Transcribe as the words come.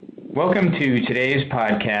Welcome to today's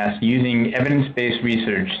podcast, Using Evidence-Based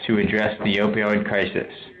Research to Address the Opioid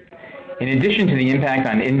Crisis. In addition to the impact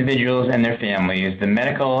on individuals and their families, the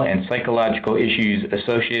medical and psychological issues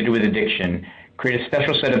associated with addiction create a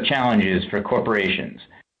special set of challenges for corporations,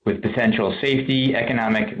 with potential safety,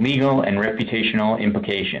 economic, legal, and reputational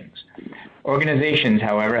implications. Organizations,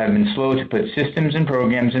 however, have been slow to put systems and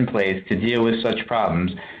programs in place to deal with such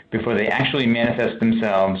problems before they actually manifest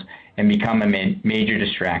themselves and become a major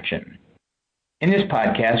distraction. In this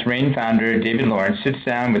podcast, RAINN founder David Lawrence sits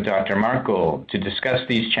down with Dr. Mark Gold to discuss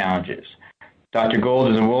these challenges. Dr.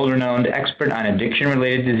 Gold is a world-renowned expert on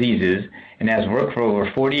addiction-related diseases and has worked for over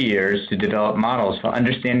 40 years to develop models for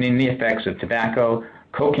understanding the effects of tobacco,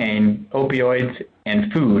 cocaine, opioids,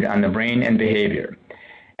 and food on the brain and behavior.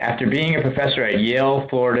 After being a professor at Yale,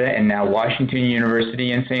 Florida, and now Washington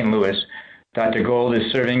University in St. Louis, Dr. Gold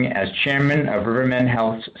is serving as chairman of Rivermen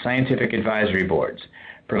Health's scientific advisory boards,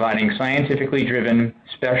 providing scientifically driven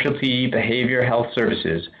specialty behavior health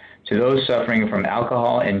services to those suffering from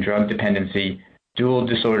alcohol and drug dependency, dual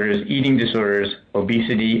disorders, eating disorders,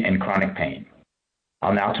 obesity, and chronic pain.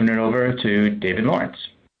 I'll now turn it over to David Lawrence.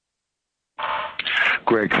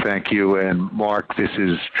 Greg, thank you. And Mark, this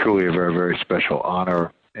is truly a very, very special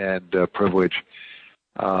honor and privilege.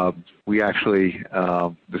 We actually,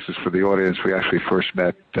 this is for the audience, we actually first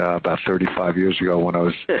met about 35 years ago when I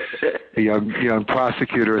was a young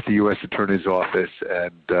prosecutor at the U.S. Attorney's Office,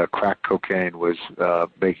 and crack cocaine was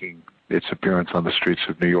making its appearance on the streets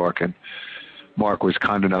of New York. And Mark was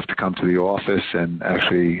kind enough to come to the office and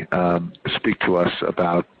actually speak to us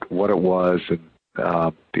about what it was and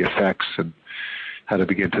the effects, and how to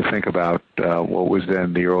begin to think about what was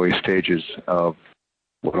then the early stages of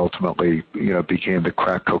what ultimately, became the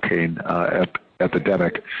crack cocaine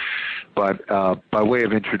epidemic. But by way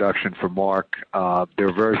of introduction for Mark, there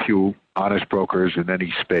are very few honest brokers in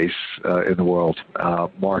any space in the world.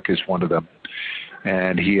 Mark is one of them,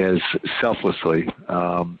 and he has selflessly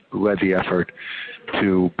led the effort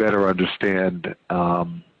to better understand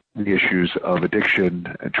the issues of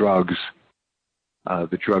addiction, drugs,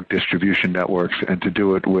 the drug distribution networks, and to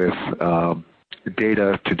do it with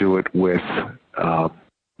data, to do it with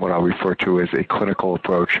what I'll refer to as a clinical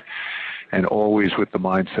approach, and always with the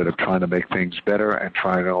mindset of trying to make things better and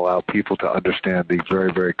trying to allow people to understand the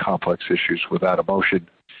very, very complex issues without emotion,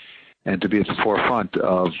 and to be at the forefront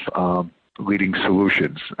of leading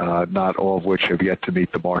solutions, not all of which have yet to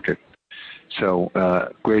meet the market. So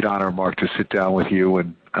great honor, Mark, to sit down with you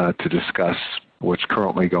and to discuss what's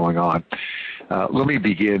currently going on. Let me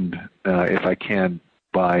begin, if I can,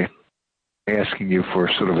 by asking you for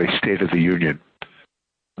sort of a state of the union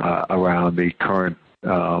around the current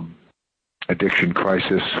addiction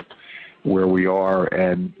crisis, where we are,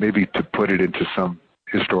 and maybe to put it into some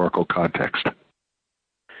historical context.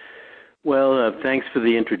 Well, thanks for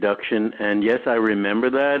the introduction. And yes, I remember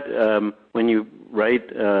that. When you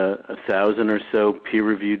write 1,000 or so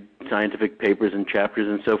peer-reviewed scientific papers and chapters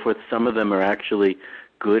and so forth, some of them are actually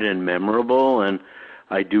good and memorable. And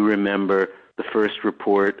I do remember the first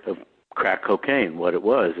report of crack cocaine, what it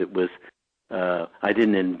was. It was, I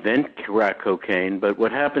didn't invent crack cocaine, but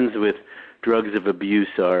what happens with drugs of abuse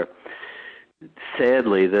are,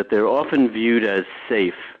 sadly, that they're often viewed as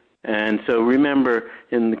safe. And so remember,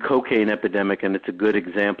 in the cocaine epidemic, and it's a good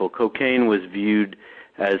example, cocaine was viewed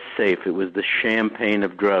as safe. It was the champagne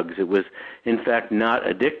of drugs. It was, in fact, not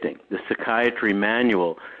addicting. The Psychiatry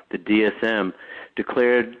Manual, the DSM,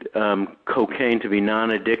 declared cocaine to be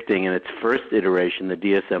non-addicting in its first iteration, the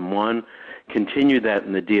DSM-1, continued that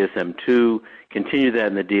in the DSM-2, continued that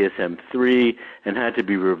in the DSM-3, and had to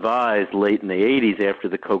be revised late in the 80s after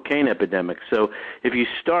the cocaine epidemic. So if you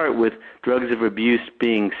start with drugs of abuse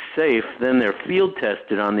being safe, then they're field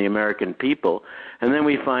tested on the American people, and then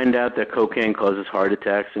we find out that cocaine causes heart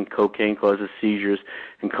attacks, and cocaine causes seizures,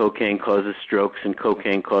 and cocaine causes strokes, and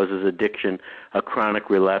cocaine causes addiction, a chronic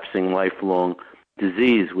relapsing lifelong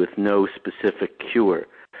disease with no specific cure.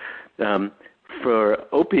 For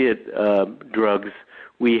opiate drugs,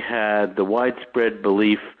 we had the widespread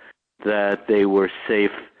belief that they were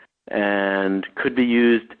safe and could be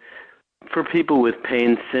used for people with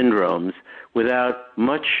pain syndromes without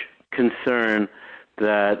much concern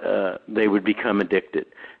that they would become addicted.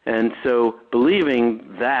 And so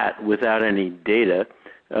believing that without any data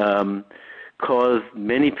caused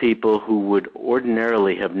many people who would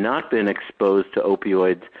ordinarily have not been exposed to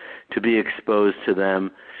opioids to be exposed to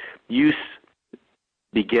them. Use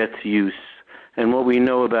begets use. And what we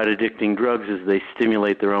know about addicting drugs is they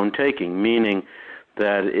stimulate their own taking, meaning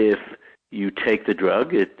that if you take the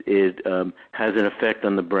drug, it has an effect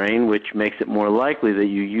on the brain, which makes it more likely that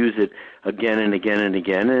you use it again and again and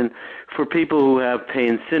again. And for people who have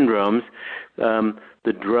pain syndromes,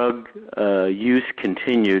 the drug use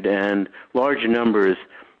continued, and large numbers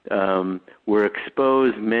were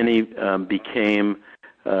exposed. Many became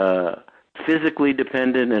physically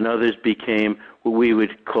dependent, and others became what we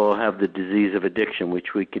would have the disease of addiction,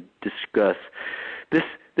 which we could discuss.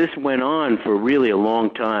 This went on for really a long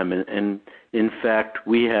time, and in fact,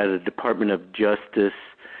 we had a Department of Justice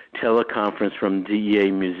teleconference from DEA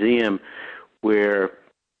Museum where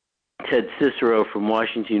Ted Cicero from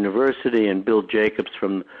Washington University and Bill Jacobs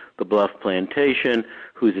from the Bluff Plantation,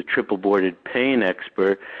 who's a triple-boarded pain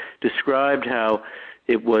expert, described how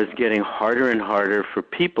it was getting harder and harder for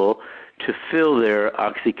people to fill their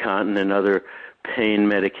OxyContin and other pain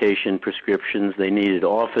medication prescriptions. They needed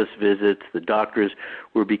office visits. The doctors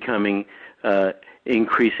were becoming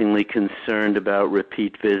increasingly concerned about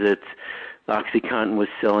repeat visits. OxyContin was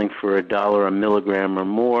selling for $1 a milligram or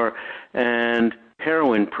more, and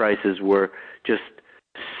heroin prices were just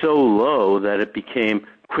so low that it became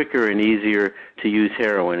quicker and easier to use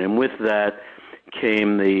heroin. And with that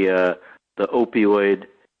came the opioid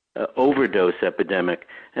overdose epidemic.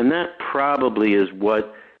 And that probably is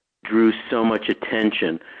what drew so much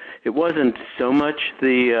attention. It wasn't so much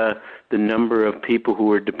the number of people who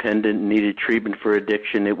were dependent and needed treatment for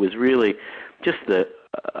addiction. It was really just the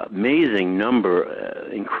amazing number,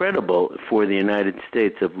 incredible for the United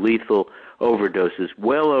States, of lethal overdoses.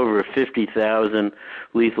 Well over 50,000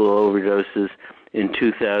 lethal overdoses in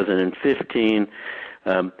 2015.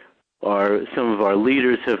 Some of our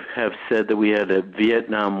leaders have said that we had a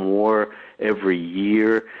Vietnam War every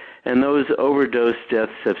year, and those overdose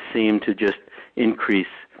deaths have seemed to just increase.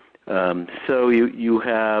 So you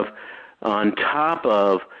have, on top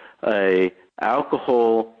of a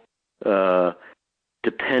alcohol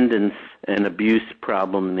dependence and abuse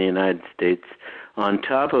problem in the United States, on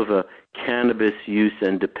top of a cannabis use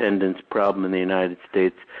and dependence problem in the United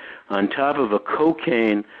States, on top of a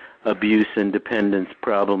cocaine abuse and dependence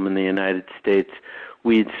problem in the United States,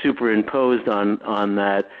 we'd superimposed on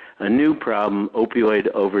that a new problem: opioid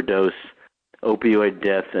overdose, opioid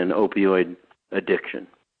death, and opioid addiction.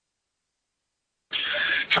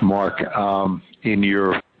 Mark, in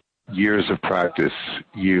your years of practice,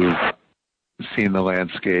 you've seen the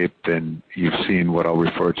landscape, and you've seen what I'll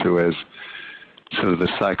refer to as sort of the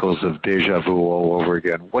cycles of deja vu all over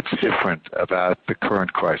again. What's different about the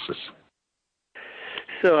current crisis?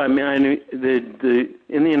 So, I mean, in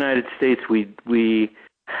the United States, we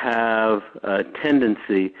have a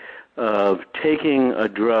tendency of taking a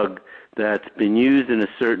drug that's been used in a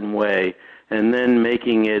certain way and then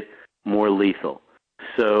making it more lethal.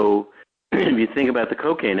 So, if you think about the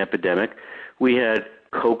cocaine epidemic, we had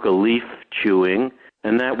coca leaf chewing,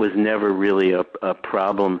 and that was never really a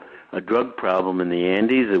problem, a drug problem in the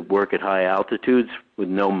Andes. It worked at high altitudes with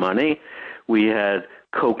no money. We had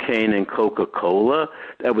cocaine and Coca-Cola.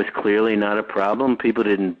 That was clearly not a problem. People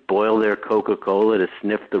didn't boil their Coca-Cola to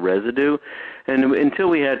sniff the residue. And until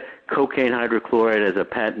we had cocaine hydrochloride as a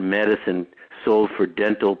patent medicine sold for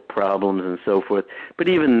dental problems and so forth. But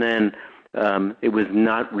even then, it was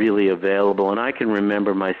not really available. And I can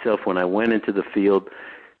remember myself when I went into the field,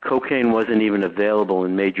 cocaine wasn't even available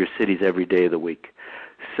in major cities every day of the week.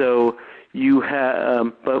 So you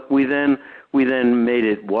have, but we then made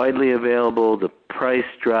it widely available. The price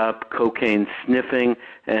dropped. Cocaine sniffing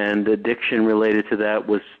and addiction related to that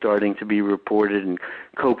was starting to be reported, and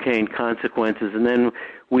cocaine consequences. And then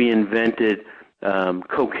we invented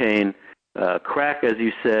cocaine crack, as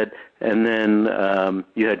you said, and then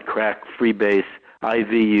you had crack freebase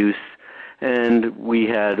IV use, and we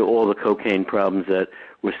had all the cocaine problems that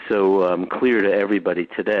were so clear to everybody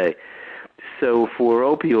today. So for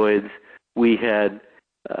opioids, we had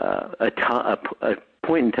a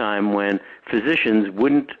point in time when physicians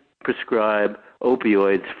wouldn't prescribe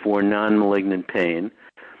opioids for non-malignant pain.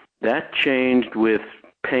 That changed with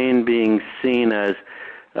pain being seen as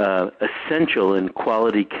essential in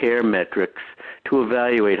quality care metrics to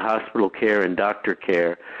evaluate hospital care and doctor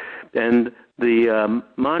care. And the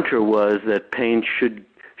mantra was that pain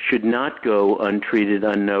should not go untreated,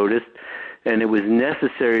 unnoticed, and it was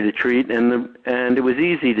necessary to treat, and it was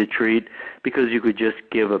easy to treat because you could just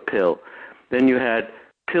give a pill. Then you had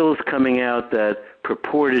pills coming out that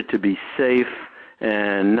purported to be safe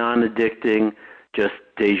and non-addicting, just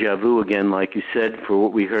deja vu again, like you said, for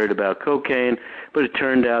what we heard about cocaine, but it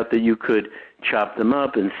turned out that you could chop them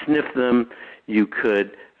up and sniff them. You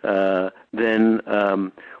could then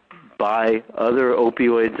buy other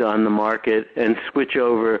opioids on the market and switch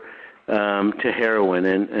over to heroin,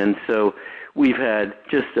 and so we've had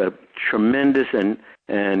just a tremendous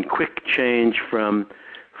and quick change from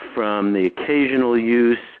the occasional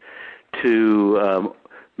use to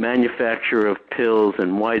manufacture of pills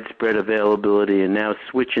and widespread availability, and now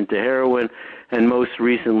switching to heroin, and most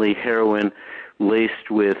recently heroin laced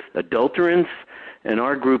with adulterants. And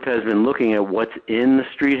our group has been looking at what's in the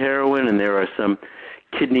street heroin, and there are some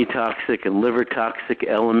kidney toxic and liver toxic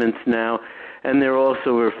elements now, and there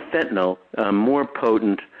also are fentanyl, more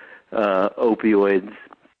potent opioids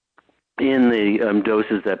in the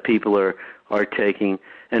doses that people are taking,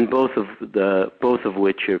 and both of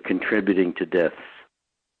which are contributing to deaths.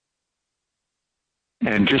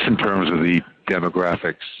 And just in terms of the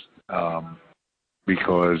demographics,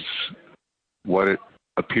 because what it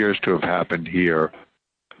appears to have happened here,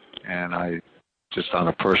 and I just on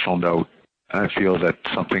a personal note, I feel that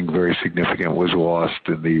something very significant was lost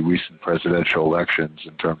in the recent presidential elections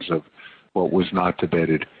in terms of what was not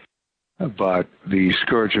debated. But the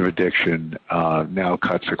scourge of addiction now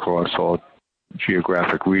cuts across all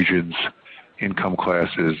geographic regions, income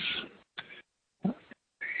classes,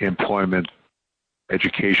 employment,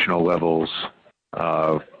 educational levels,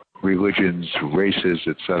 religions, races,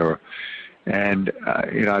 etc. And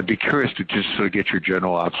I'd be curious to just sort of get your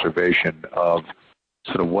general observation of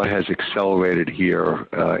sort of what has accelerated here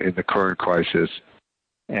in the current crisis,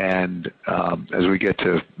 and as we get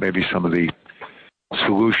to maybe some of the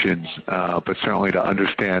solutions, but certainly to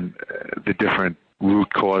understand the different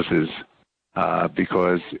root causes,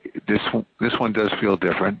 because this one does feel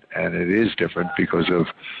different, and it is different because of,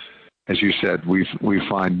 as you said, we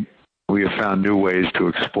have found new ways to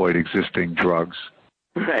exploit existing drugs.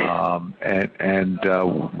 Right. And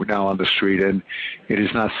we're now on the street, and it is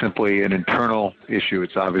not simply an internal issue.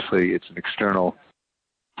 It's an external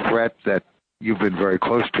threat that you've been very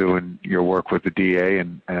close to in your work with the DA,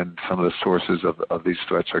 and some of the sources of these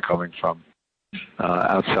threats are coming from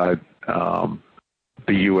outside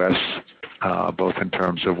the U.S., both in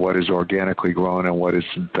terms of what is organically grown and what is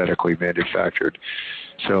synthetically manufactured.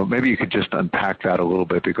 So maybe you could just unpack that a little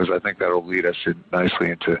bit, because I think that will lead us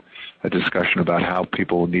nicely into a discussion about how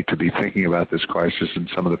people need to be thinking about this crisis and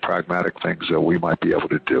some of the pragmatic things that we might be able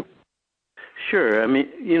to do. Sure. I mean,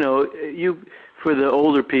 for the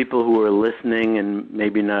older people who are listening, and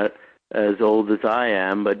maybe not as old as I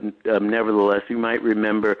am, but nevertheless, you might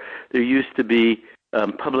remember there used to be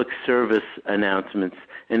public service announcements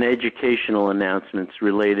and educational announcements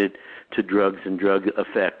related to drugs and drug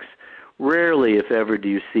effects. Rarely, if ever, do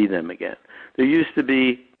you see them again. There used to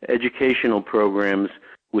be educational programs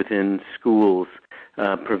within schools,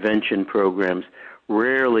 prevention programs.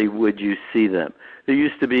 Rarely would you see them. There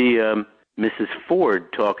used to be Mrs.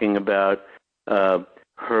 Ford talking about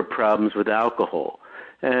her problems with alcohol,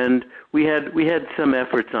 and we had some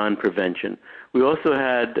efforts on prevention. We also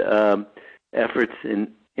had efforts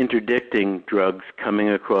in interdicting drugs coming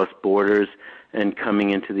across borders and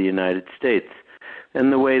coming into the United States. And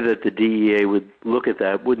the way that the DEA would look at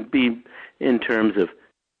that would be in terms of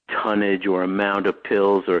tonnage or amount of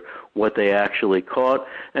pills or what they actually caught,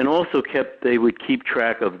 and also they would keep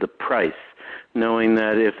track of the price, knowing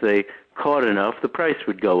that if they caught enough, the price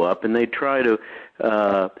would go up, and they try to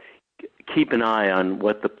keep an eye on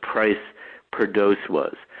what the price per dose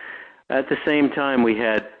was. At the same time, we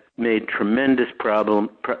had a tremendous problem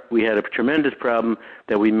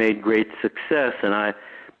that we made great success, and I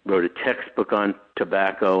wrote a textbook on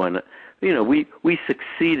tobacco, and we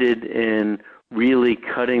succeeded in really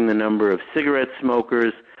cutting the number of cigarette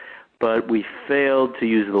smokers, but we failed to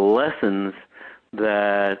use the lessons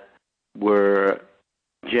that were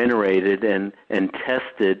generated and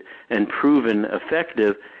tested and proven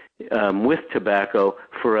effective with tobacco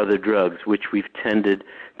for other drugs, which we've tended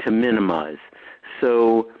to minimize.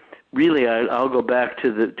 So really, I'll go back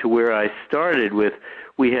to where I started with.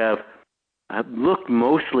 I've looked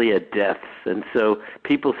mostly at deaths, and so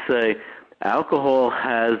people say alcohol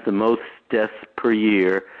has the most deaths per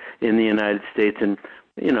year in the United States, and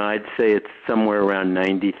I'd say it's somewhere around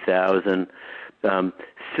 90,000.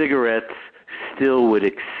 Cigarettes still would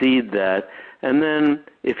exceed that, and then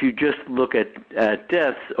if you just look at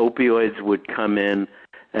deaths, opioids would come in,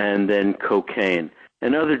 and then cocaine.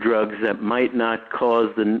 And other drugs that might not cause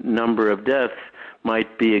the number of deaths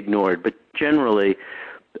might be ignored. But generally,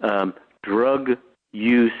 drug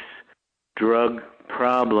use, drug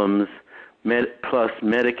problems, plus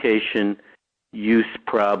medication use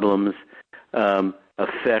problems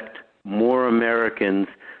affect more Americans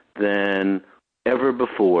than ever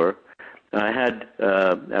before. I had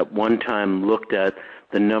at one time looked at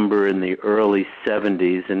the number in the early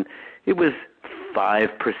 70s, and it was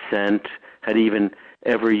 5%, had even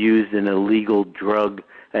ever used an illegal drug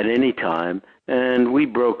at any time, and we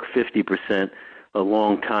broke 50% a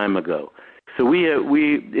long time ago. So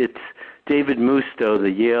it's David Musto,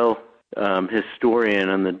 the Yale historian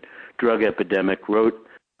on the drug epidemic, wrote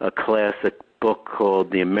a classic book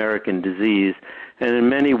called The American Disease, and in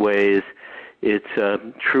many ways it's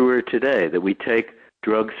truer today, that we take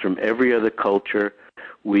drugs from every other culture,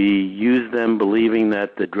 we use them believing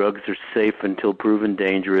that the drugs are safe until proven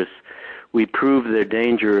dangerous, we prove their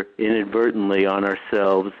danger inadvertently on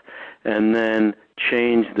ourselves, and then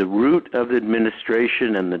change the route of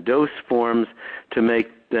administration and the dose forms to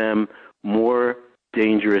make them more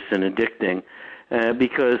dangerous and addicting.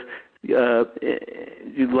 Because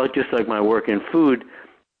just like my work in food,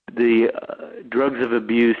 the drugs of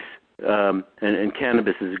abuse, and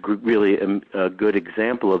cannabis is really a good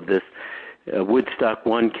example of this. Woodstock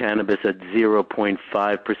 1 cannabis at 0.5%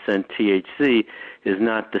 THC is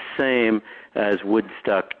not the same as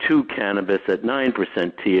Woodstock 2 cannabis at 9%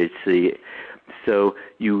 THC. So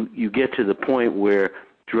you get to the point where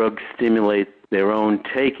drugs stimulate their own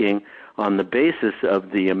taking on the basis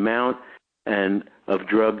of the amount and of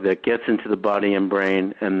drug that gets into the body and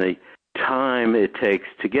brain and the time it takes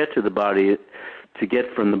to get to the body, to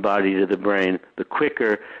get from the body to the brain, the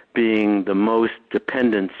quicker being the most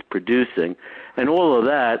dependence producing. And all of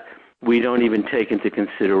that, we don't even take into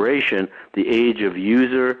consideration the age of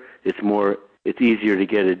user. It's easier to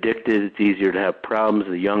get addicted. It's easier to have problems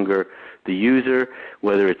the younger the user,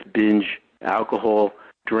 whether it's binge alcohol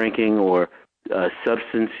drinking or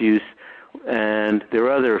substance use. And there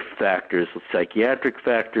are other factors, psychiatric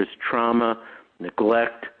factors, trauma,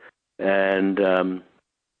 neglect, and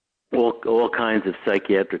all kinds of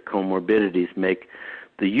psychiatric comorbidities make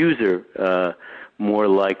the user more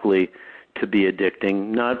likely to be addicting.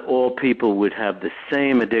 Not all people would have the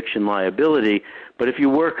same addiction liability, but if you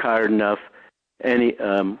work hard enough, any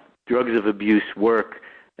drugs of abuse work,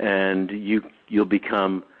 and you'll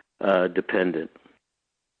become dependent.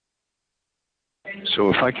 So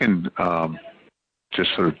if I can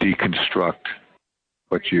just sort of deconstruct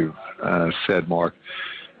what you said, Mark,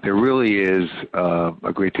 there really is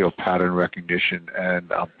a great deal of pattern recognition,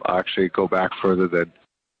 and I'll actually go back further than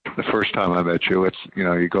the first time I met you. It's,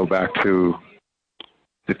 you go back to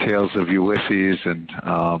the tales of Ulysses and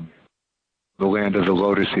the land of the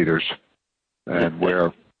lotus eaters, and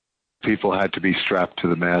where people had to be strapped to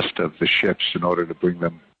the mast of the ships in order to bring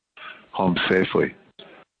them home safely.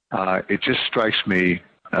 It just strikes me,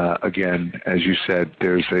 again, as you said,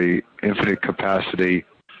 there's a infinite capacity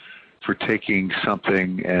for taking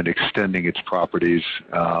something and extending its properties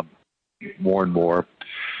more and more.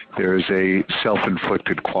 There's a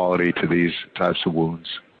self-inflicted quality to these types of wounds.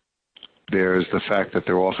 There's the fact that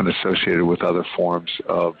they're often associated with other forms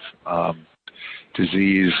of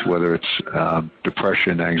disease, whether it's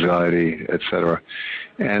depression, anxiety, etc.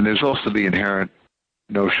 And there's also the inherent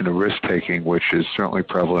notion of risk-taking, which is certainly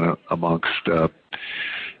prevalent amongst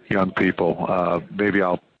young people. Maybe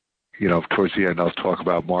I'll, towards the end, I'll talk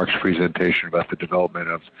about Mark's presentation about the development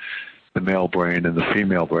of the male brain and the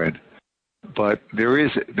female brain. But there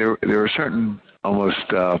are certain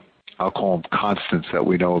almost, I'll call them constants that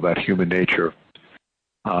we know about human nature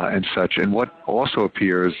and such. And what also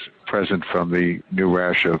appears present from the new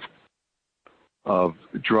rash of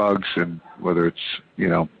drugs, and whether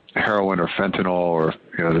it's, heroin or fentanyl or,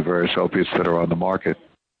 the various opiates that are on the market,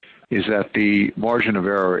 is that the margin of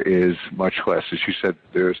error is much less. As you said,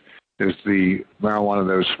 there's the marijuana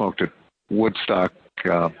that was smoked at Woodstock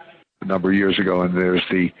a number of years ago, and there's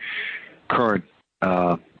the current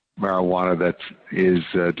marijuana that is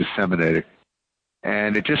disseminated.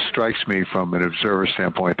 And it just strikes me from an observer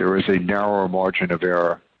standpoint, there is a narrower margin of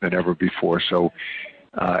error than ever before. So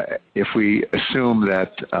if we assume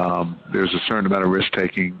that there's a certain amount of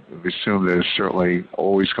risk-taking, we assume there's certainly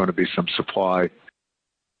always going to be some supply,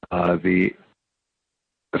 the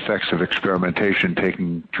effects of experimentation,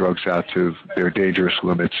 taking drugs out to their dangerous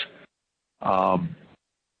limits.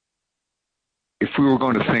 If we were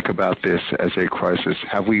going to think about this as a crisis,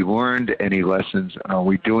 have we learned any lessons? Are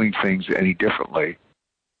we doing things any differently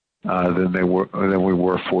than we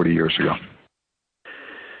were 40 years ago?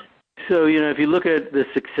 So, if you look at the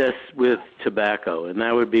success with tobacco, and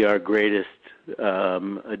that would be our greatest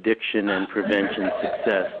addiction and prevention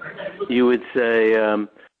success, you would say,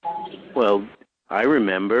 well, I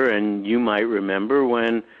remember, and you might remember,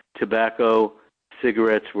 when tobacco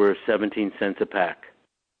cigarettes were 17 cents a pack.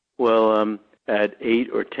 Well, at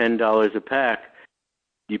 $8 or $10 a pack,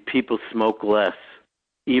 people smoke less,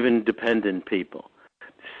 even dependent people.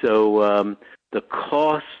 So the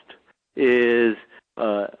cost is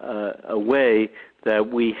a way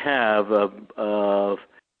that we have of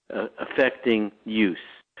affecting use.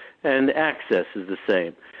 And access is the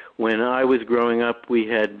same. When I was growing up, we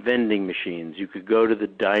had vending machines. You could go to the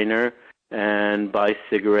diner and buy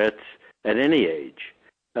cigarettes at any age.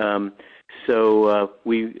 So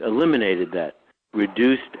we eliminated that,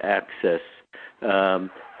 reduced access.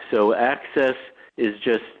 So access is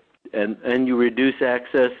just, and you reduce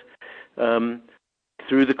access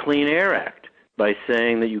through the Clean Air Act by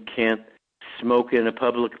saying that you can't smoke in a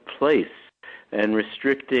public place and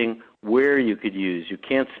restricting where you could use. You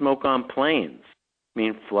can't smoke on planes. I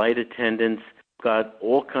mean, flight attendants got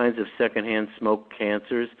all kinds of secondhand smoke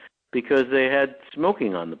cancers because they had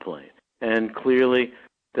smoking on the plane. And clearly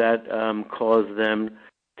that caused them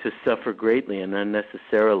to suffer greatly and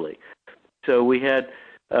unnecessarily. So we had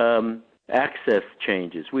access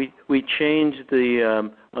changes. We changed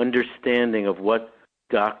the understanding of what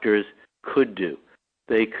doctors could do.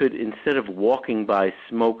 They could, instead of walking by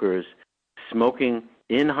smokers, smoking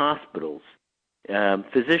in hospitals,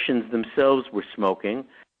 physicians themselves were smoking.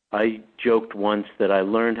 I joked once that I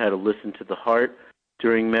learned how to listen to the heart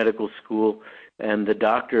during medical school, and the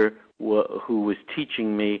doctor who was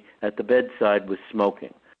teaching me at the bedside was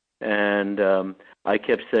smoking. And I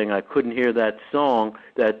kept saying I couldn't hear that song,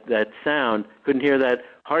 that sound, couldn't hear that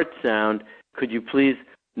heart sound. Could you please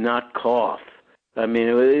not cough? I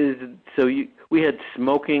mean, we had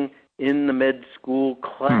smoking in the med school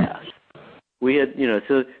class. We had,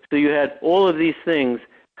 so you had all of these things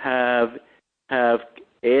have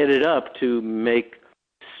added up to make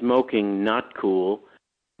smoking not cool.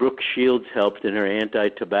 Brooke Shields helped in her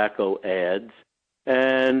anti-tobacco ads,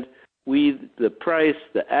 and the price,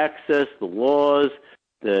 the access, the laws,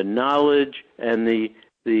 the knowledge, and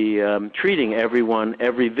the treating everyone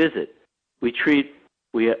every visit.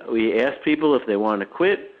 We ask people if they want to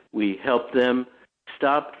quit. We help them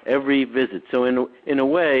stop every visit. So in a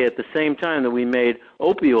way, at the same time that we made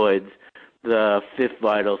opioids the fifth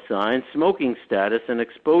vital sign, smoking status and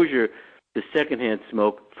exposure to secondhand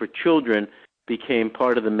smoke for children became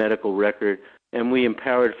part of the medical record, and we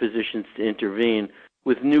empowered physicians to intervene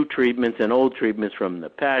with new treatments and old treatments, from the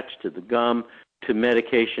patch to the gum to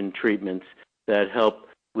medication treatments that help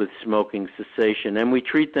with smoking cessation. And we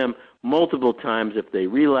treat them multiple times if they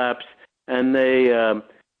relapse, and they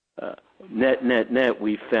net,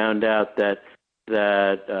 we found out that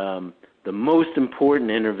the most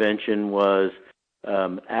important intervention was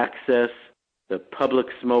access, the public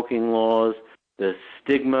smoking laws, the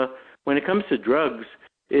stigma. When it comes to drugs,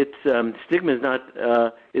 stigma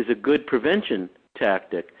is a good prevention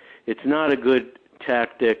tactic. It's not a good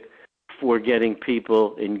tactic for getting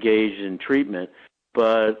people engaged in treatment,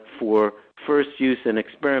 but for first use and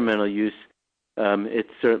experimental use, it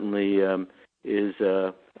certainly is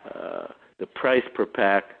the price per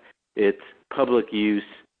pack. It's public use.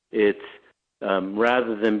 It's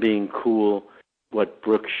rather than being cool, what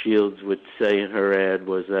Brooke Shields would say in her ad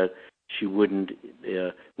was that she wouldn't,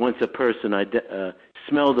 once a person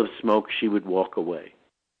smelled of smoke, she would walk away.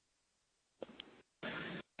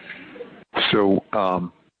 So,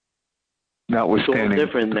 notwithstanding, it's all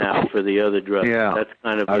different now for the other drugs. Yeah, that's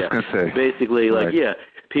kind of. I was going to say basically, right. like, yeah,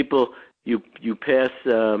 people, you pass,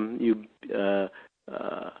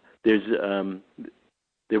 there's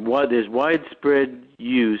widespread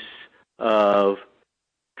use of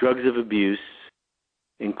drugs of abuse,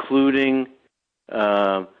 including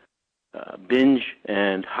binge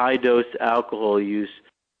and high-dose alcohol use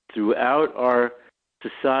throughout our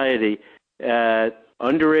society at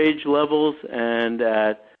underage levels and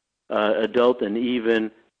at adult and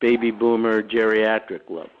even baby boomer geriatric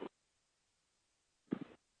levels.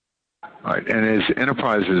 All right, and as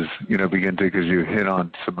enterprises, begin to, because you hit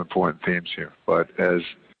on some important themes here, but as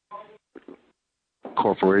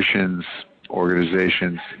corporations,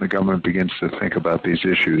 organizations, the government begins to think about these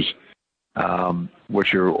issues,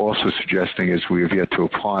 what you're also suggesting is we have yet to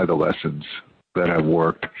apply the lessons that have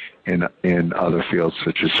worked in other fields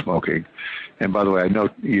such as smoking. And by the way, I know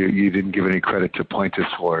you didn't give any credit to plaintiffs'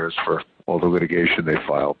 lawyers for all the litigation they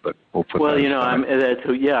filed, but we'll put that aside.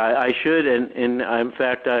 I should, and in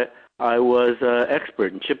fact, I was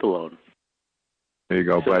expert in Chipolone. There you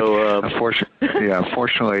go. So, but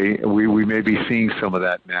unfortunately, we may be seeing some of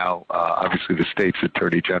that now. Obviously, the state's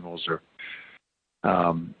attorney generals are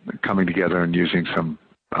coming together and using some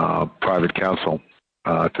private counsel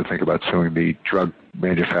to think about suing the drug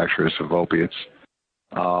manufacturers of opiates.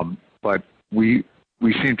 But we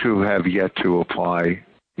seem to have yet to apply,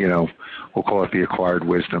 we'll call it the acquired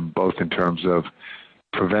wisdom, both in terms of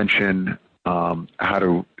prevention, how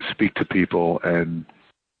to speak to people, and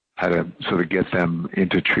how to sort of get them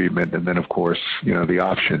into treatment, and then, of course, the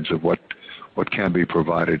options of what what can be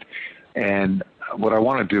provided. And what I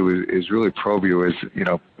want to do is really probe you as,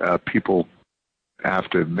 people have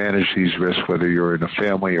to manage these risks, whether you're in a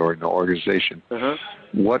family or in an organization. Uh-huh.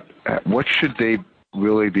 What should they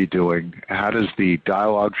really be doing? How does the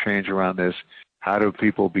dialogue change around this? How do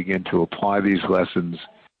people begin to apply these lessons?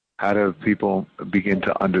 How do people begin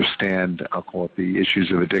to understand, I'll call it, the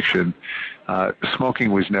issues of addiction?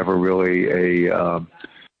 Smoking was never really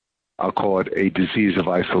I'll call it a disease of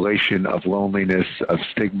isolation, of loneliness, of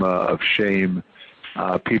stigma, of shame.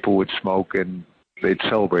 People would smoke and they'd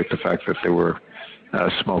celebrate the fact that they were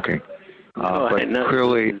smoking. But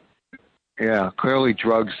clearly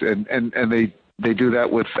drugs, and they do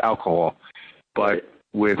that with alcohol. But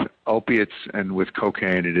with opiates and with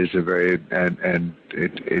cocaine, it is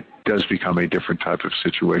it does become a different type of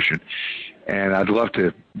situation. And I'd love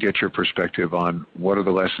to get your perspective on what are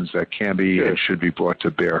the lessons that can be and should be brought to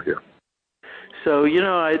bear here. So,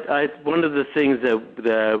 I one of the things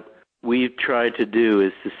that we've tried to do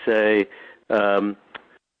is to say,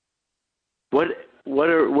 what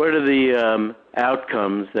are the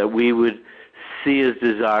outcomes that we would see as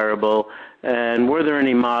desirable, and were there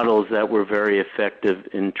any models that were very effective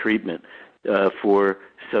in treatment for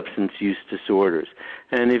substance use disorders?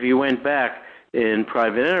 And if you went back in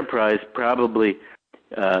private enterprise, probably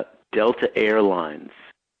Delta Airlines,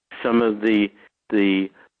 some of the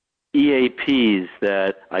EAPs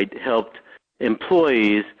that I helped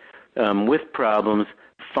employees with problems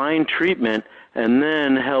find treatment and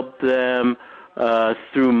then help them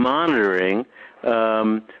through monitoring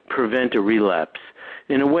prevent a relapse.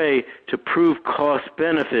 In a way, to prove cost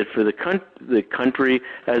benefit for the country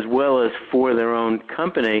as well as for their own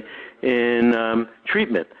company in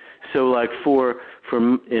treatment. So, like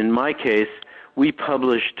in my case, we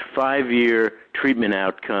published 5-year treatment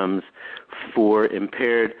outcomes for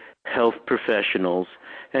impaired health professionals,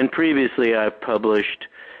 and previously I published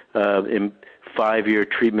in 5-year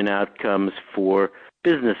treatment outcomes for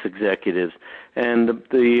business executives. And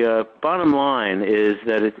the bottom line is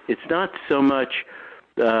that it's not so much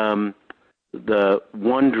the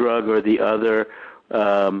one drug or the other.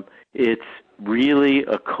 It's really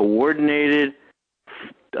a coordinated,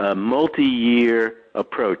 multi-year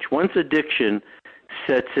approach. Once addiction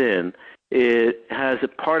sets in, it has a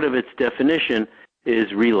part of its definition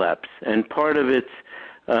is relapse, and part of its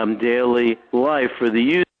daily life for the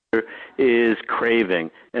user is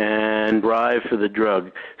craving and drive for the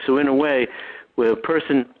drug. So in a way, when a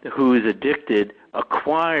person who is addicted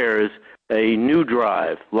acquires a new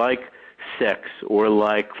drive, like sex or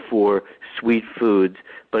like for sweet foods,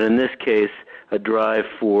 but in this case, a drive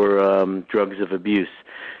for drugs of abuse.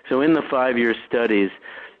 So in the 5-year studies,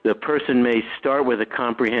 the person may start with a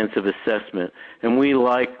comprehensive assessment, and we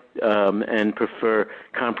like and prefer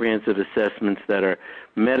comprehensive assessments that are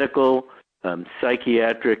medical,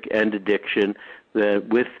 psychiatric, and addiction,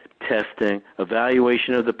 with testing,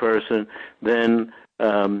 evaluation of the person, then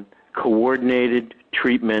coordinated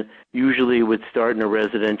treatment, usually would start in a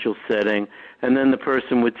residential setting, and then the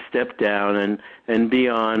person would step down and be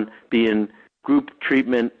in group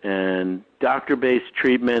treatment and doctor-based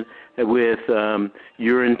treatment with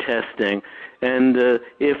urine testing. And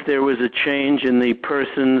if there was a change in the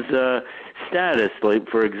person's status, like,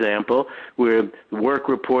 for example, where work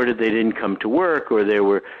reported they didn't come to work, or there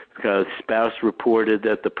were spouse reported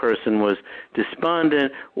that the person was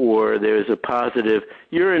despondent, or there's a positive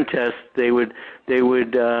urine test, there'd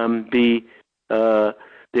be a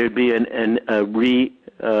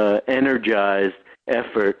re-energized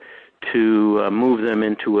effort to move them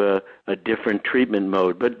into a different treatment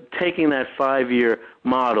mode. But taking that 5-year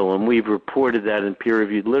model, and we've reported that in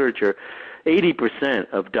peer-reviewed literature, 80%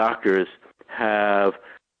 of doctors have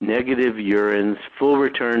negative urines, full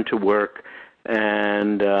return to work,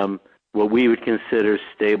 and what we would consider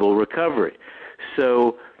stable recovery.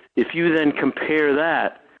 So if you then compare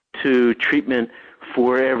that to treatment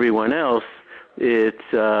for everyone else,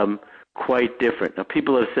 it's quite different. Now,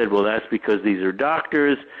 people have said, well, that's because these are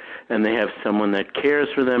doctors and they have someone that cares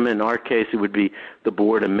for them. In our case, it would be the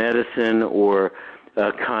board of medicine or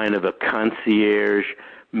a kind of a concierge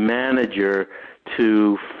manager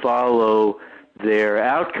to follow their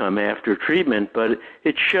outcome after treatment. But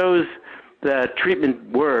it shows that treatment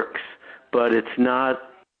works, but it's not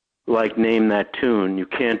like name that tune. You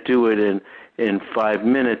can't do it in 5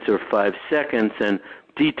 minutes or 5 seconds, and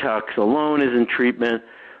detox alone isn't treatment.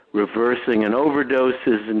 Reversing an overdose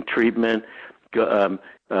isn't treatment.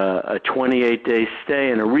 A 28-day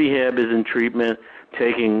stay in a rehab isn't treatment.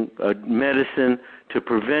 Taking a medicine to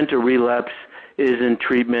prevent a relapse isn't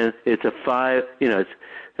treatment. It's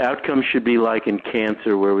outcomes should be like in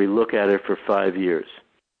cancer, where we look at it for 5 years.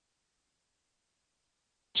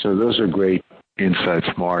 So those are great insights,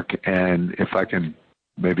 Mark. And if I can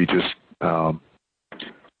maybe just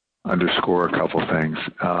underscore a couple things,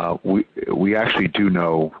 we actually do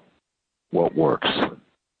know what works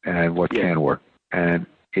and what can work, and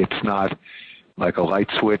it's not like a light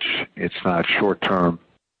switch. It's not short term.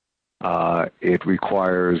 It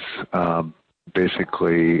requires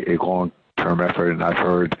basically a long-term effort, and I've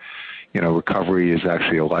heard, recovery is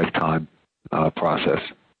actually a lifetime process.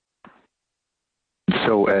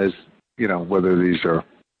 So as, whether these are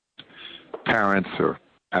parents or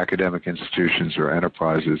academic institutions or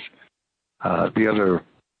enterprises, the other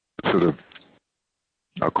sort of,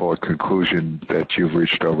 I'll call it conclusion that you've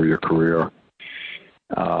reached over your career,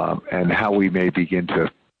 and how we may begin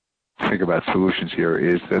to think about solutions here,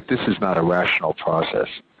 is that this is not a rational process.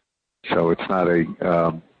 So it's not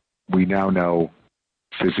we now know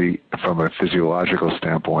from a physiological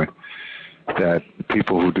standpoint that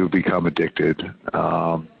people who do become addicted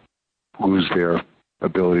lose their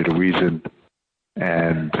ability to reason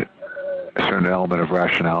and a certain element of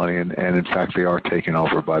rationality, and in fact they are taken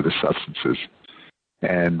over by the substances.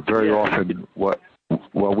 And very often what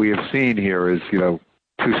we have seen here is, 2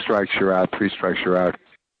 strikes you're out, 3 strikes you're out,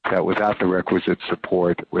 that without the requisite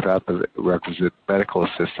support, without the requisite medical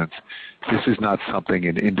assistance, this is not something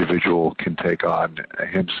an individual can take on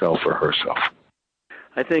himself or herself.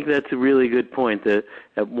 I think that's a really good point. That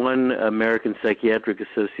at one American Psychiatric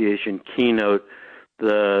Association keynote,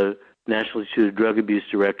 the National Institute of Drug Abuse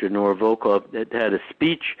Director, Nora Volkow, had a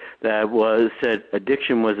speech that said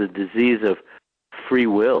addiction was a disease of free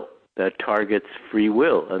will, that targets free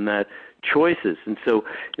will and that choices. And so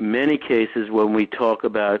in many cases when we talk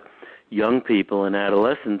about young people and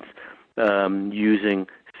adolescents using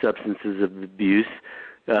substances of abuse,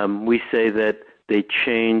 we say that they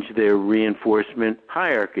change their reinforcement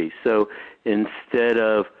hierarchy. So instead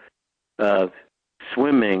of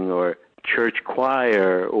swimming or church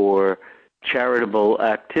choir or charitable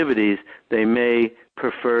activities, they may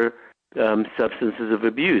prefer substances of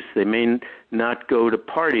abuse. They may not go to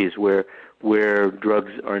parties where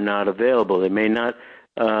drugs are not available. They may not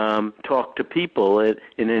talk to people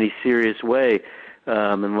in any serious way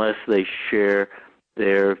unless they share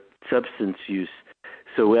their substance use.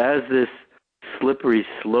 So as this slippery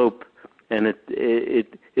slope, and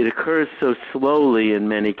it occurs so slowly in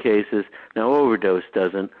many cases. Now overdose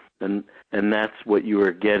doesn't, and that's what you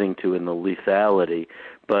were getting to in the lethality.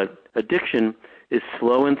 But addiction is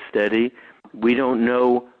slow and steady. We don't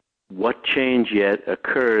know what change yet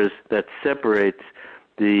occurs that separates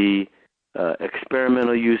the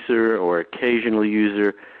experimental user or occasional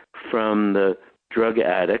user from the drug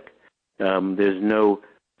addict. There's no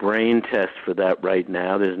brain test for that right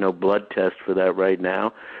now. There's no blood test for that right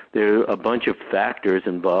now. There are a bunch of factors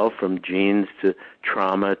involved, from genes to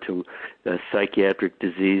trauma to psychiatric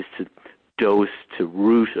disease to dose to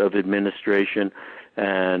route of administration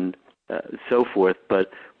and so forth. But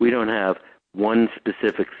we don't have one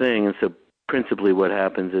specific thing. And so principally what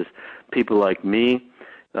happens is people like me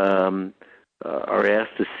are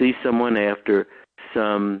asked to see someone after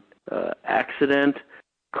some accident,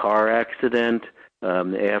 car accident,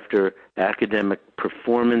 after academic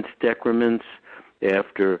performance decrements,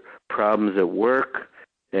 after problems at work,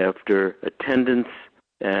 after attendance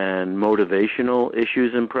and motivational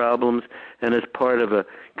issues and problems, and as part of a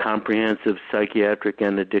comprehensive psychiatric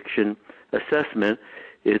and addiction assessment,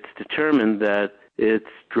 it's determined that it's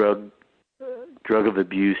drugs of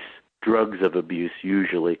abuse,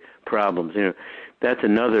 usually problems. That's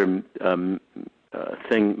another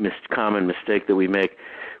common mistake that we make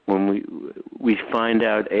when we find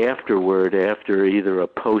out afterward, after either a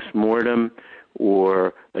post-mortem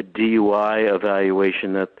or a DUI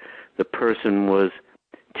evaluation, that the person was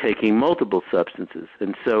taking multiple substances.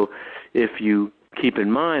 And so if you keep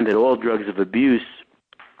in mind that all drugs of abuse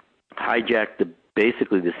hijack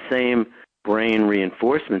basically the same brain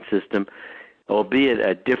reinforcement system, albeit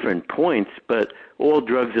at different points, but all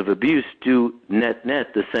drugs of abuse do net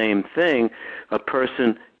the same thing. A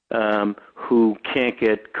person who can't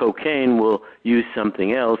get cocaine will use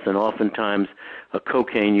something else, and oftentimes a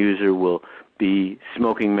cocaine user will be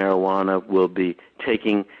smoking marijuana, will be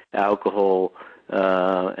taking alcohol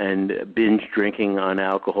and binge drinking on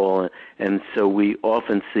alcohol. And so we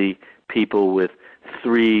often see people with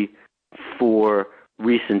 3, 4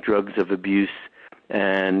 recent drugs of abuse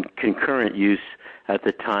and concurrent use at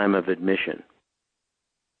the time of admission.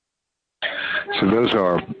 So those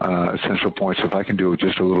are essential points. If I can do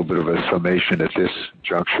just a little bit of a summation at this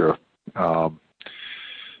juncture.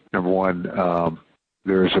 Number one,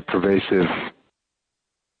 there is a pervasive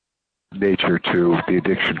nature to the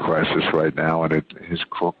addiction crisis right now, and it has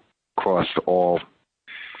crossed all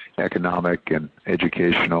economic and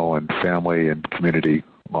educational and family and community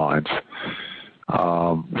lines.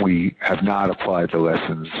 We have not applied the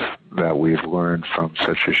lessons that we've learned from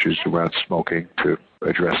such issues around smoking to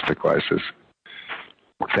address the crisis.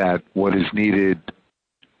 That what is needed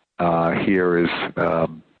here is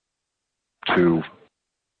to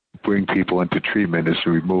bring people into treatment is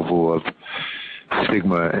the removal of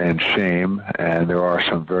stigma and shame, and there are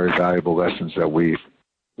some very valuable lessons that we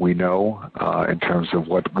know in terms of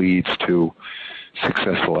what leads to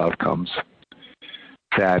successful outcomes.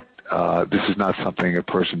 That this is not something a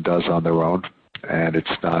person does on their own, and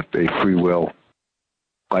it's not a free will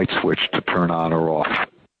light switch to turn on or off.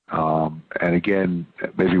 And again,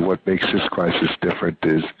 maybe what makes this crisis different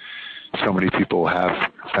is so many people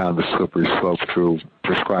have found the slippery slope through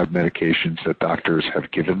prescribed medications that doctors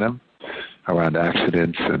have given them around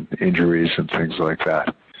accidents and injuries and things like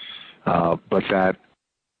that. But that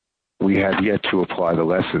we have yet to apply the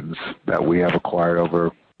lessons that we have acquired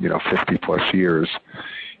over 50 plus years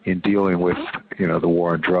in dealing with the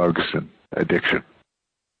war on drugs and addiction.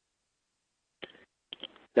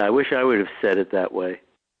 I wish I would have said it that way.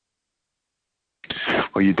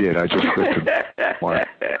 Well, you did. I just listened.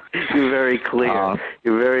 You're very clear.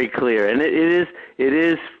 You're very clear, and it is.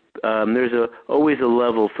 There's always a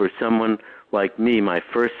level for someone like me. My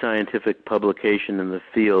first scientific publication in the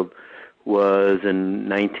field was in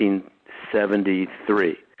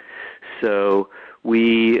 1973. So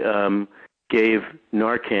we gave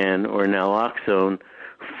Narcan or naloxone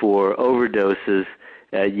for overdoses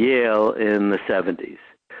at Yale in the 70s.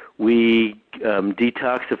 We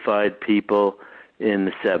detoxified people in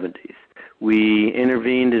the 70s. We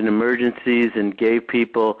intervened in emergencies and gave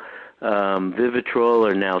people Vivitrol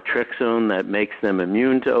or naltrexone that makes them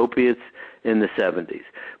immune to opiates in the 70s.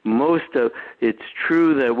 It's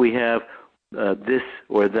true that we have this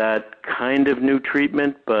or that kind of new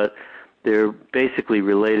treatment, but they're basically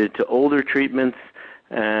related to older treatments,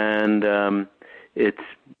 and it's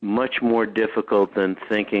much more difficult than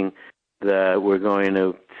thinking that we're going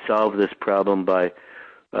to solve this problem by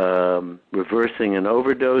reversing an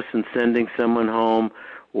overdose and sending someone home,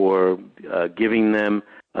 or giving them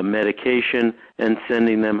a medication and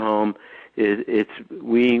sending them home.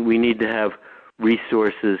 We need to have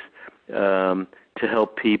resources to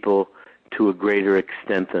help people to a greater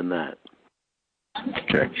extent than that.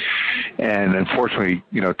 Okay. And unfortunately,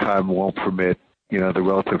 time won't permit, the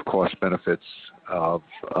relative cost benefits of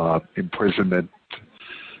imprisonment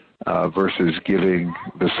versus giving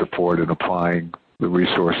the support and applying the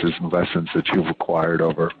resources and lessons that you've acquired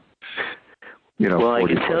over, Well, I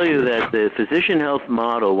can tell you years. that the physician health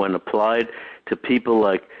model, when applied to people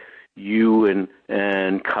like you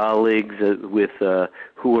and colleagues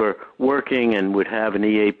who are working and would have an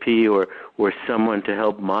EAP or someone to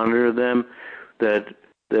help monitor them, that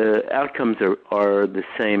the outcomes are the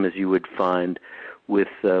same as you would find with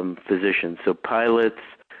physicians. So pilots,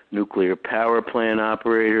 nuclear power plant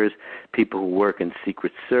operators, people who work in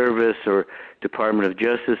Secret Service or Department of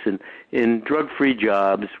Justice, and in drug-free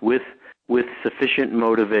jobs with sufficient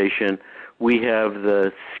motivation, we have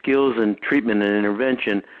the skills and treatment and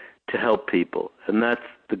intervention to help people. And that's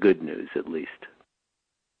the good news, at least.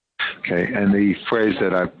 Okay, and the phrase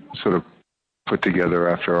that I've sort of put together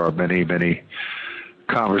after our many, many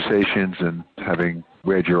conversations and having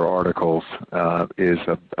read your articles is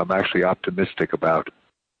I'm actually optimistic about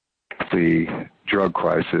the drug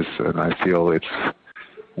crisis, and I feel it's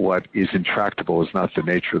what is intractable is not the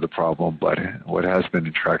nature of the problem, but what has been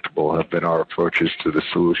intractable have been our approaches to the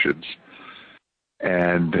solutions,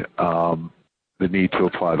 and the need to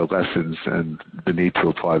apply the lessons and the need to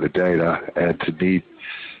apply the data, and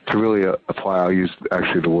to really apply, I'll use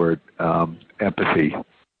actually the word empathy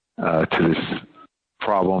to this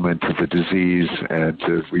problem and to the disease and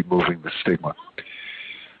to removing the stigma.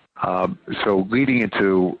 So leading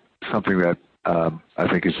into something that I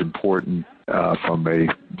think is important from a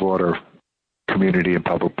broader community and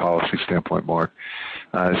public policy standpoint, Mark,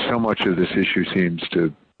 so much of this issue seems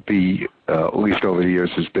to be, at least over the years,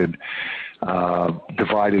 has been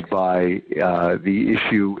divided by the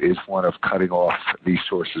issue is one of cutting off these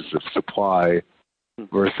sources of supply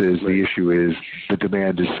versus the issue is the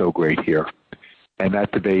demand is so great here. And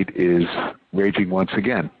that debate is raging once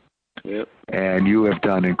again. Yep. And you have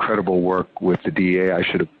done incredible work with the DEA. I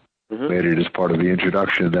should have made it as part of the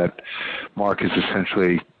introduction that Mark is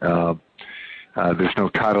essentially, there's no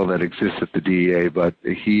title that exists at the DEA, but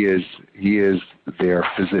he is their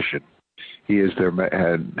physician. He is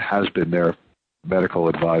and has been their medical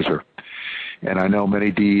advisor. And I know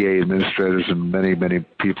many DEA administrators and many, many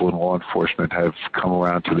people in law enforcement have come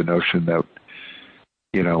around to the notion that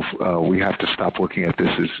we have to stop looking at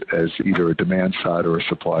this as either a demand side or a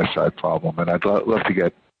supply side problem. And I'd love to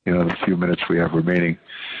get, the few minutes we have remaining,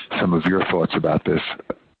 some of your thoughts about this,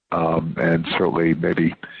 and certainly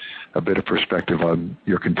maybe a bit of perspective on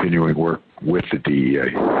your continuing work with the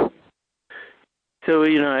DEA. So,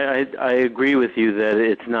 I agree with you that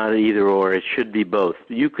it's not either or. It should be both.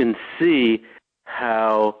 You can see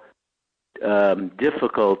how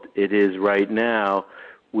difficult it is right now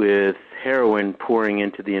with heroin pouring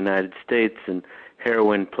into the United States and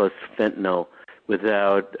heroin plus fentanyl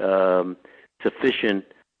without sufficient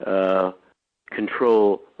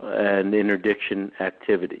control and interdiction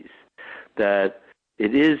activities. That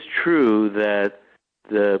it is true that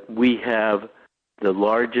we have the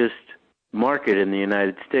largest market in the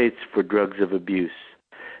United States for drugs of abuse,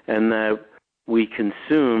 and that we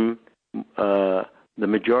consume the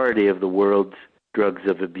majority of the world's drugs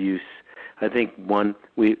of abuse. I think one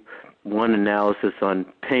analysis on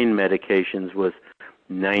pain medications was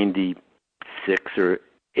 96 or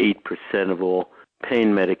 8% of all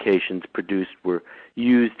pain medications produced were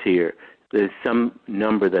used here. There's some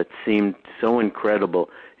number that seemed so incredible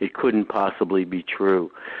it couldn't possibly be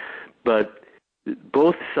true. But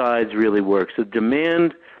both sides really work. So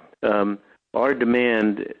demand, our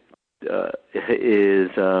demand is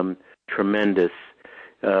tremendous.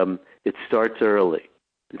 It starts early.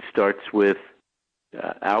 It starts with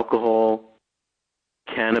alcohol,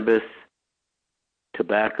 cannabis,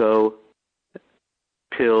 tobacco,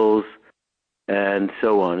 pills, and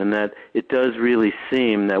so on. And that it does really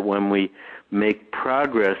seem that when we make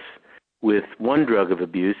progress with one drug of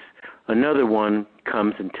abuse, another one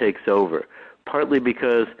comes and takes over, partly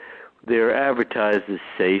because they're advertised as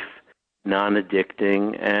safe,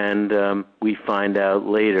 non-addicting, and we find out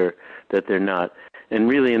later that they're not. And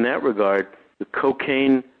really, in that regard, the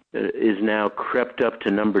cocaine is now crept up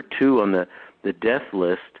to number 2 on the death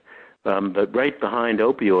list, but right behind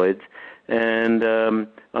opioids. And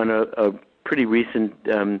on a pretty recent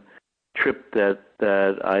trip that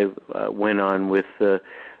I went on with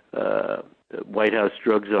White House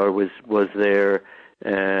drug czar was there,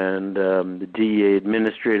 and the DEA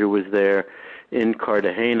administrator was there in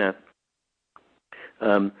Cartagena.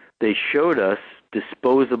 They showed us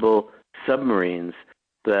disposable submarines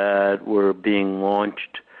that were being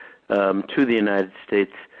launched to the United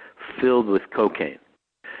States filled with cocaine.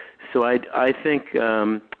 So I think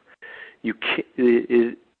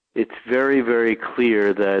it's very, very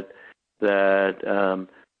clear that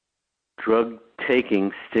drug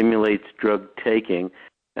taking stimulates drug taking,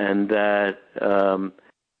 and that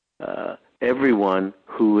everyone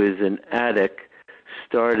who is an addict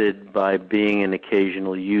started by being an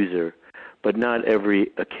occasional user, but not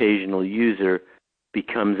every occasional user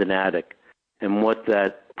becomes an addict. And what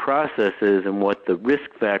that process is and what the risk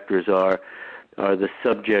factors are the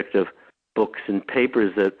subject of books and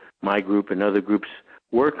papers that my group and other groups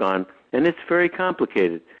work on, and it's very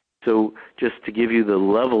complicated. So just to give you the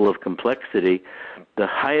level of complexity, the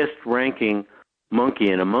highest ranking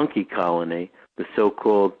monkey in a monkey colony, the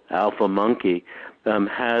so-called alpha monkey,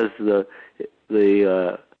 has the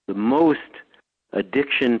most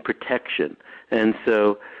addiction protection. And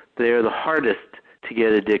so they're the hardest to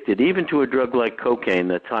get addicted, even to a drug like cocaine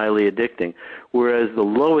that's highly addicting, whereas the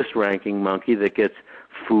lowest ranking monkey that gets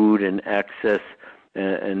food and access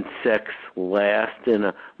and sex last in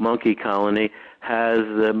a monkey colony has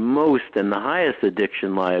the most and the highest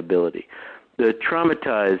addiction liability. The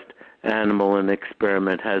traumatized animal in the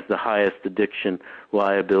experiment has the highest addiction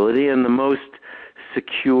liability, and the most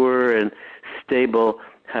secure and stable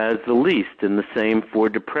has the least, and the same for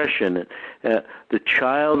depression. The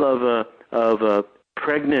child of a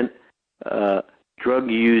pregnant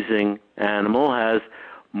drug-using animal has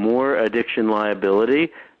more addiction liability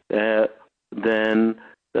than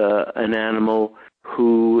an animal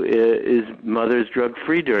who is mother's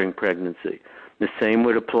drug-free during pregnancy. The same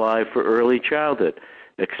would apply for early childhood.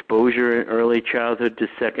 Exposure in early childhood to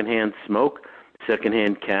secondhand smoke,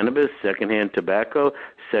 secondhand cannabis, secondhand tobacco,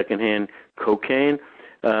 secondhand cocaine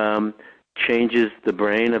changes the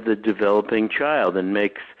brain of the developing child and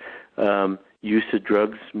makes use of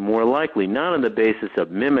drugs more likely, not on the basis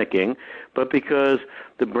of mimicking, but because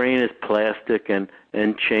the brain is plastic and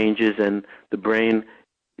changes, and the brain,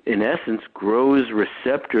 in essence, grows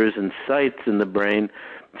receptors and sites in the brain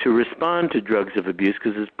to respond to drugs of abuse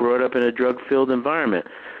because it's brought up in a drug-filled environment.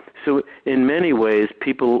 So in many ways,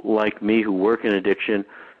 people like me who work in addiction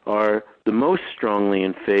are the most strongly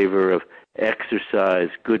in favor of exercise,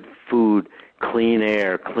 good food, clean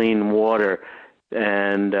air, clean water,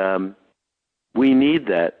 and we need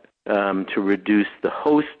that to reduce the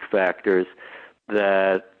host factors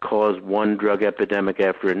that cause one drug epidemic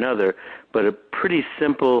after another, but a pretty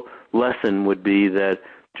simple lesson would be that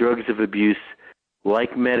drugs of abuse,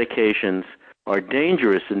 like medications, are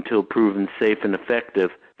dangerous until proven safe and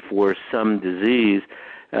effective for some disease,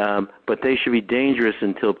 but they should be dangerous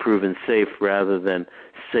until proven safe rather than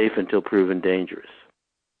safe until proven dangerous.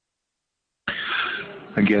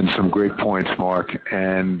 Again, some great points, Mark.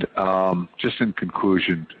 And just in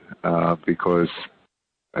conclusion, because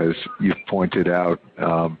as you've pointed out,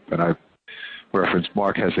 and I referenced,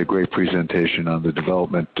 Mark has a great presentation on the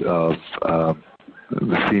development of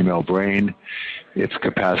the female brain, its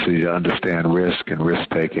capacity to understand risk and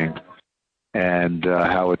risk-taking, and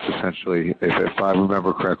how it's essentially, if I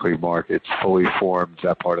remember correctly, Mark, it's fully formed,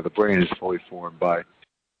 that part of the brain is fully formed by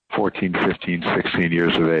 14, 15, 16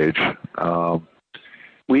 years of age.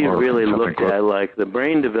 We really looked at, like, the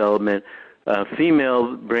brain development.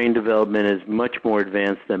 Female brain development is much more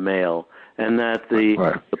advanced than male, and that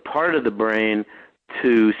the part of the brain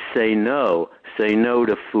to say no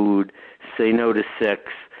to food, say no to sex,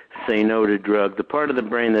 say no to drug, the part of the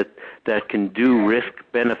brain that can do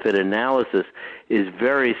risk-benefit analysis is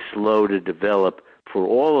very slow to develop for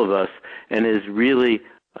all of us and is really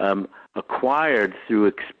acquired through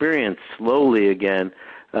experience slowly again.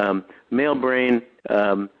 Male brain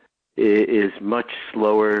is much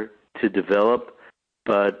slower to develop,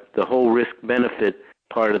 but the whole risk-benefit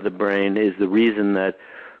part of the brain is the reason that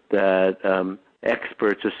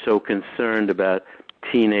experts are so concerned about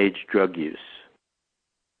teenage drug use.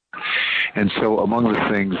 And so, among the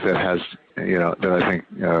things that I think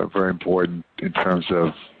very important in terms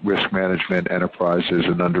of risk management enterprises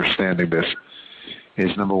and understanding this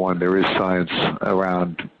is, number one, there is science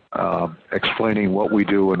around explaining what we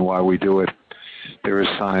do and why we do it. There is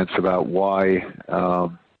science about why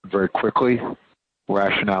very quickly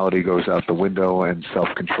rationality goes out the window and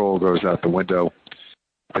self-control goes out the window.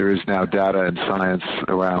 There is now data and science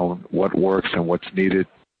around what works and what's needed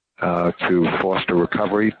to foster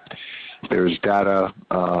recovery. There's data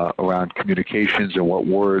around communications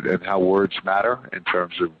and how words matter in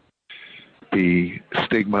terms of the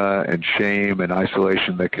stigma and shame and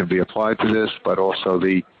isolation that can be applied to this, but also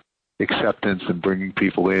the acceptance and bringing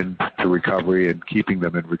people in to recovery and keeping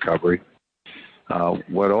them in recovery.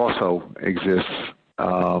 What also exists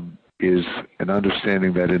is an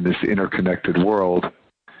understanding that in this interconnected world,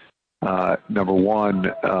 number one,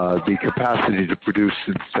 the capacity to produce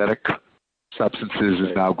synthetic substances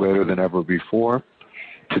is now greater than ever before.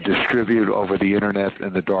 To distribute over the internet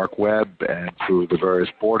and the dark web and through the various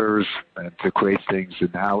borders and to create things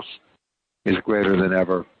in-house is greater than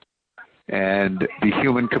ever. And the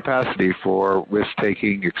human capacity for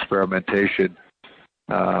risk-taking, experimentation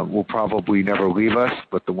will probably never leave us,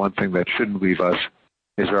 but the one thing that shouldn't leave us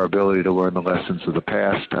is our ability to learn the lessons of the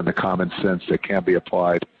past and the common sense that can be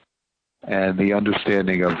applied and the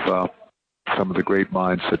understanding of some of the great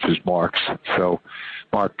minds such as Mark's. So,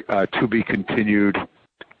 Mark, to be continued,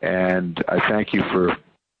 and I thank you for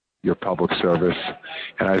your public service,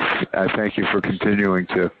 and I thank you for continuing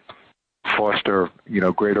to foster,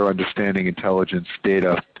 greater understanding, intelligence,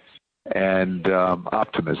 data, and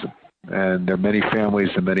optimism. And there are many families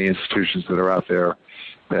and many institutions that are out there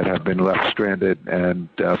that have been left stranded, and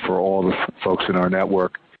for all the folks in our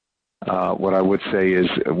network, what I would say is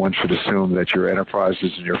one should assume that your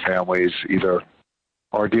enterprises and your families either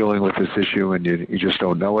are dealing with this issue and you just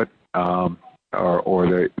don't know it,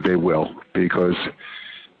 or they will, because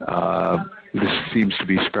this seems to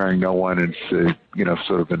be sparing no one. It's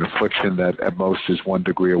sort of an affliction that at most is 1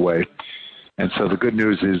 degree away. And so the good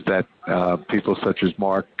news is that people such as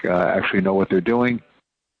Mark actually know what they're doing,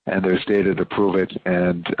 and there's data to prove it.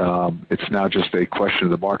 And it's now just a question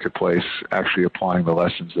of the marketplace actually applying the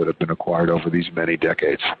lessons that have been acquired over these many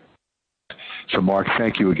decades. So, Mark,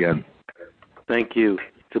 thank you again. Thank you.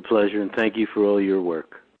 It's a pleasure, and thank you for all your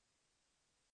work.